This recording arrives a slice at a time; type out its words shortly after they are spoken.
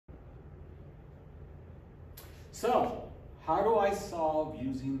So, how do I solve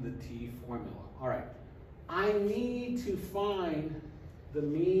using the T formula? All right, I need to find the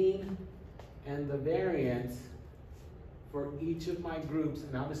mean and the variance for each of my groups,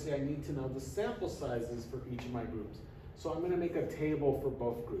 and obviously I need to know the sample sizes for each of my groups. So I'm going to make a table for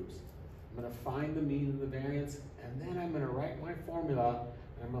both groups. I'm going to find the mean and the variance, and then I'm going to write my formula,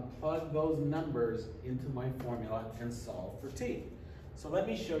 and I'm going to plug those numbers into my formula and solve for T. So let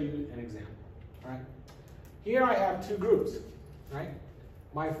me show you an example. All right. Here I have two groups. Right.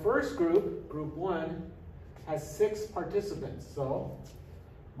 My first group, group 1, has 6 participants. So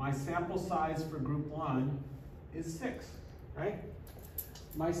my sample size for group 1 is 6. Right.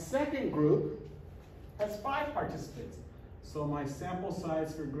 My second group has 5 participants. So my sample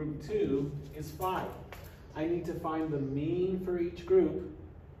size for group 2 is 5. I need to find the mean for each group,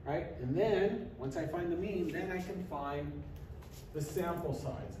 right? And then, once I find the mean, then I can find the sample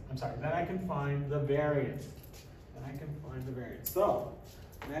size. Then I can find the variance. So,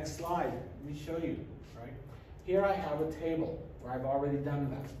 next slide, let me show you, right? Here I have a table where I've already done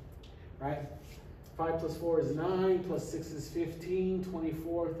that, right? 5 plus 4 is 9, plus 6 is 15,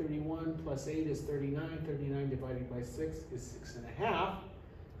 24, 31, plus 8 is 39, 39 divided by 6 is 6.5.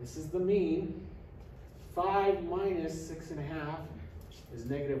 This is the mean. 5 minus 6.5 is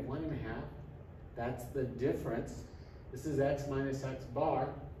negative 1.5. That's the difference. This is x minus x bar.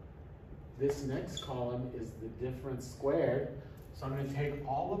 This next column is the difference squared. So I'm going to take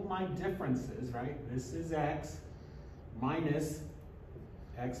all of my differences, right? This is x minus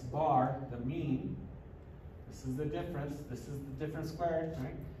x bar, the mean. This is the difference. This is the difference squared,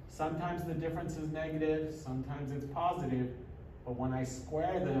 right? Sometimes the difference is negative, sometimes it's positive, but when I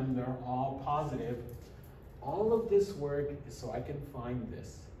square them, they're all positive. All of this work is so I can find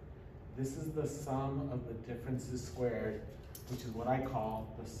this. This is the sum of the differences squared, which is what I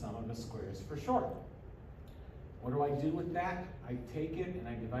call the sum of the squares for short. What do I do with that? I take it and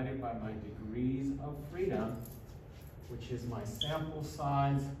I divide it by my degrees of freedom, which is my sample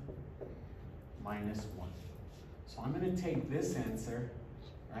size minus 1. So I'm going to take this answer,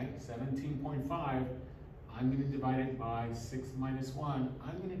 right, 17.5, I'm going to divide it by 6 minus 1.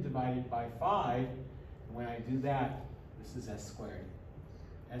 I'm going to divide it by 5, and when I do that, this is s squared.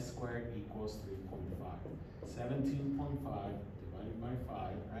 S squared equals 3.5. 17.5 divided by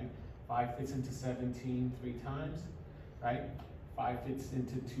 5, right? 5 fits into 17 3 times, right? 5 fits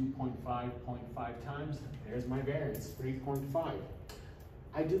into 2.5 0.5 times. There's my variance, 3.5.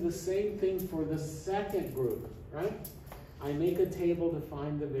 I do the same thing for the second group, right? I make a table to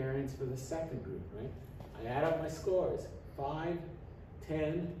find the variance for the second group, right? I add up my scores. 5,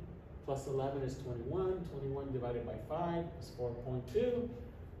 10, plus 11 is 21. 21 divided by 5 is 4.2.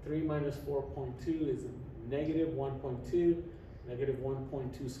 3 minus 4.2 is negative 1.2. Negative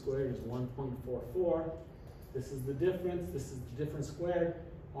 1.2 squared is 1.44. This is the difference. This is the difference squared.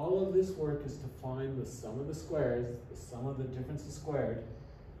 All of this work is to find the sum of the squares, the sum of the differences squared.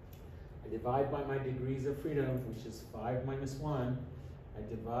 I divide by my degrees of freedom, which is 5 minus 1. I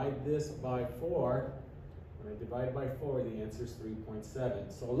divide this by 4. When I divide by 4, the answer is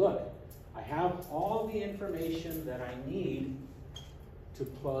 3.7. So look, I have all the information that I need to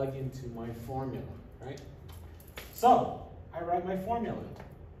plug into my formula, right? So, I write my formula.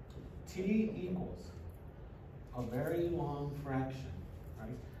 T equals a very long fraction,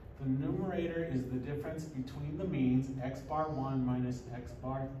 right? The numerator is the difference between the means, x bar 1 minus x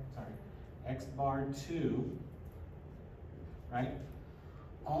bar 2, right?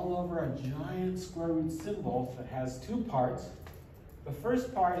 All over a giant square root symbol that has 2 parts. The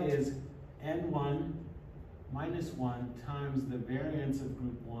first part is n1 minus 1 times the variance of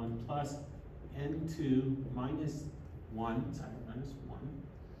group 1 plus n2 minus 1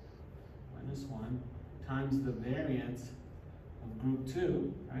 times the variance of group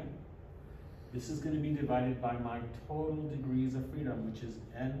 2, right? This is going to be divided by my total degrees of freedom, which is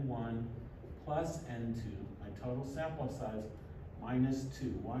n1 plus n2, my total sample size, minus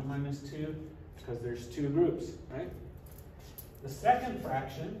 2. Why minus 2? Because there's 2 groups, right? The second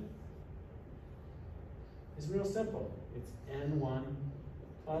fraction is real simple. It's n1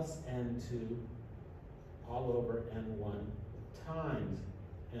 plus n2 all over n1 times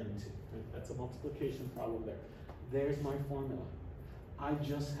n2. Right? That's a multiplication problem there. There's my formula. I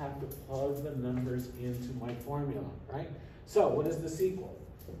just have to plug the numbers into my formula, right? So what does this equal?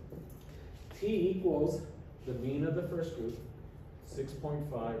 T equals the mean of the first group,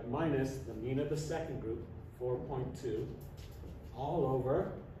 6.5, minus the mean of the second group, 4.2, all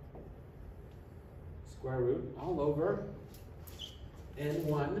over square root, all over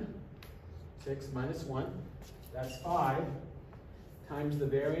n1, 6 minus 1, that's 5, times the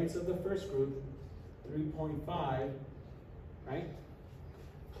variance of the first group, 3.5, right?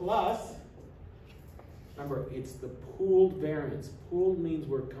 Plus, remember, it's the pooled variance. Pooled means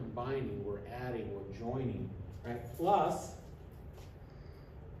we're combining, we're adding, we're joining, right? Plus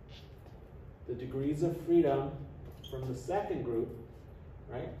the degrees of freedom from the second group,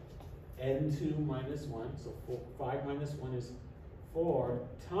 right? N2 minus 1, so 5 minus 1 is 4,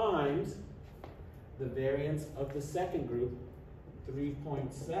 times the variance of the second group,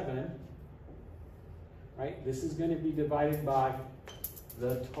 3.7, right? This is going to be divided by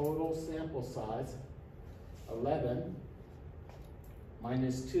the total sample size, 11,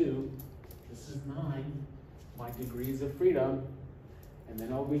 minus 2, this is 9, my degrees of freedom, and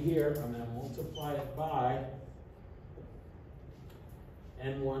then over here, I'm going to multiply it by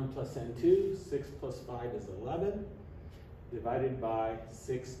N1 plus N2, 6 plus 5 is 11, divided by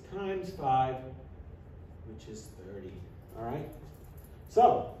 6 times 5, which is 30, all right?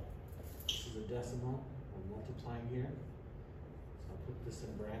 So, this is a decimal, we're multiplying here, so I'll put this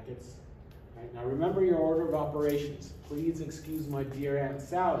in brackets. All right, now remember your order of operations. Please excuse my dear Aunt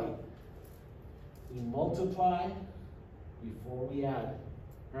Sally. We multiply before we add,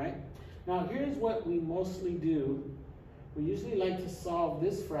 right? Now here's what we mostly do. We usually like to solve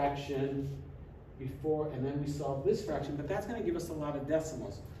this fraction before, and then we solve this fraction, but that's going to give us a lot of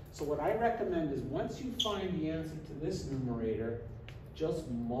decimals. So what I recommend is once you find the answer to this numerator, just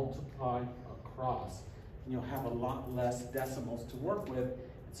multiply across. And you'll have a lot less decimals to work with,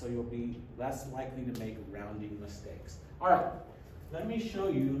 and so you'll be less likely to make rounding mistakes. All right, let me show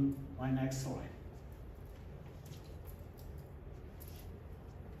you my next slide.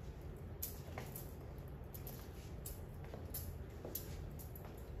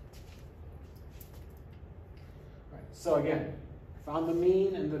 So again, found the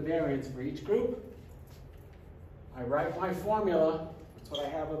mean and the variance for each group. I write my formula. That's what I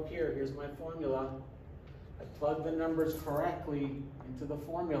have up here. Here's my formula. I plug the numbers correctly into the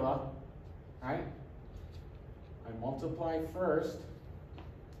formula, right? I multiply first.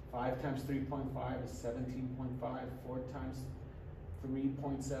 5 times 3.5 is 17.5. 4 times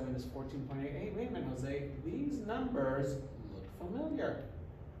 3.7 is 14.8. Hey, wait a minute, Jose. These numbers look familiar.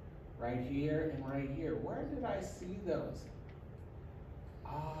 Right here and right here. Where did I see those?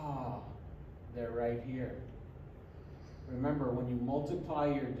 Ah, they're right here. Remember, when you multiply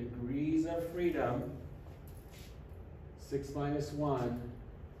your degrees of freedom, 6 minus 1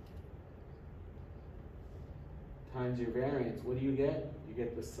 times your variance, what do you get? You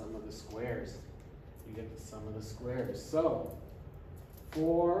get the sum of the squares. You get the sum of the squares. So,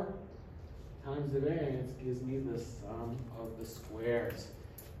 4 times the variance gives me the sum of the squares.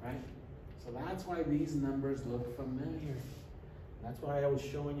 Right? So that's why these numbers look familiar. That's why I was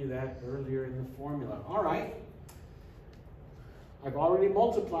showing you that earlier in the formula. All right. I've already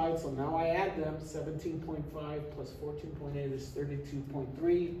multiplied, so now I add them. 17.5 plus 14.8 is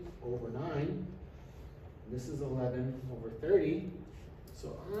 32.3 over 9. This is 11 over 30.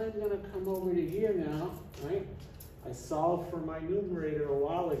 So I'm going to come over to here now, right? I solved for my numerator a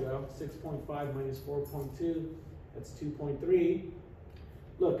while ago. 6.5 minus 4.2, that's 2.3.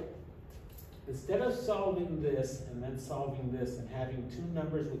 Look, instead of solving this and then solving this and having two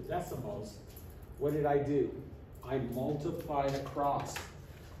numbers with decimals, what did I do? I multiplied across.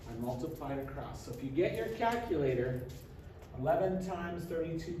 I multiplied across. So if you get your calculator, 11 times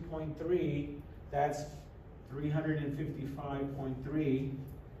 32.3, that's 355.3,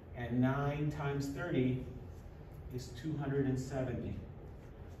 and 9 times 30 is 270.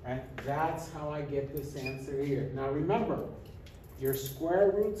 Right? That's how I get this answer here. Now remember, your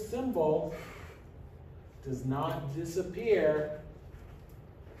square root symbol does not disappear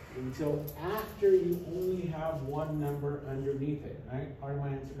until after you only have one number underneath it, right? Part of my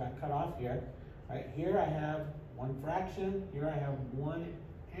answer got cut off here. Right here I have one fraction, here I have one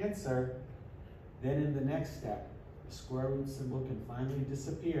answer. Then in the next step, the square root symbol can finally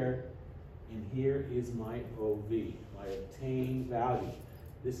disappear, and here is my OV, my obtained value.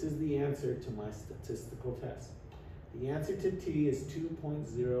 This is the answer to my statistical test. The answer to T is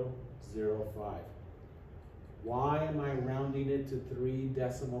 2.005. Why am I rounding it to 3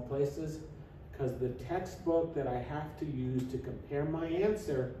 decimal places? Because the textbook that I have to use to compare my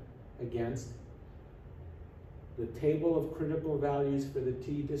answer against, the table of critical values for the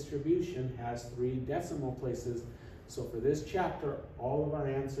T distribution has 3 decimal places. So for this chapter, all of our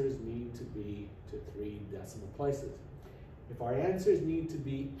answers need to be to 3 decimal places. If our answers need to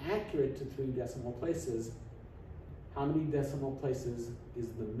be accurate to 3 decimal places, how many decimal places is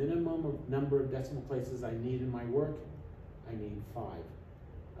the minimum number of decimal places I need in my work? I need 5.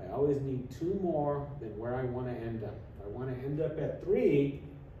 I always need 2 more than where I want to end up. If I want to end up at 3,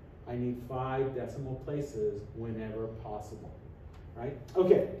 I need 5 decimal places whenever possible, right?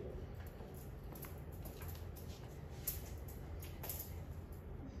 Okay,